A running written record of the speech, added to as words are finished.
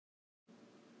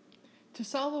To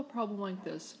solve a problem like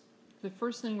this, the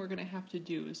first thing we're going to have to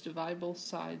do is divide both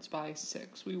sides by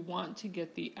 6. We want to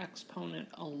get the exponent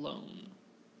alone.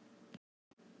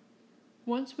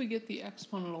 Once we get the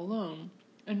exponent alone,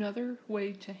 another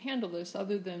way to handle this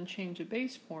other than change a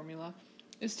base formula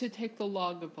is to take the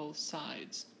log of both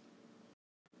sides.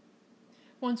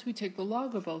 Once we take the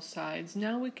log of both sides,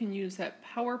 now we can use that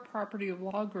power property of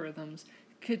logarithms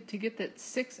to get that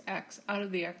 6x out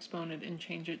of the exponent and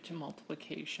change it to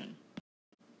multiplication.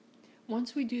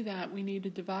 Once we do that, we need to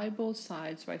divide both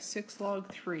sides by 6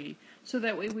 log 3, so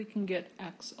that way we can get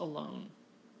x alone.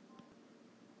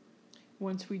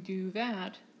 Once we do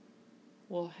that,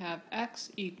 we'll have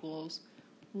x equals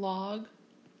log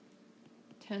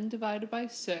 10 divided by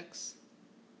 6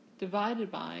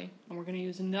 divided by, and we're going to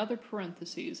use another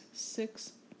parentheses,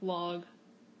 6 log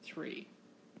 3.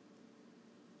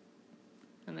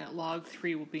 And that log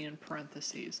 3 will be in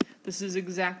parentheses. This is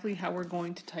exactly how we're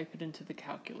going to type it into the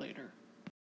calculator.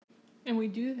 And we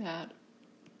do that,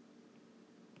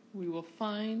 we will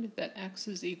find that x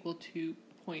is equal to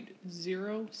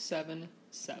 0.077.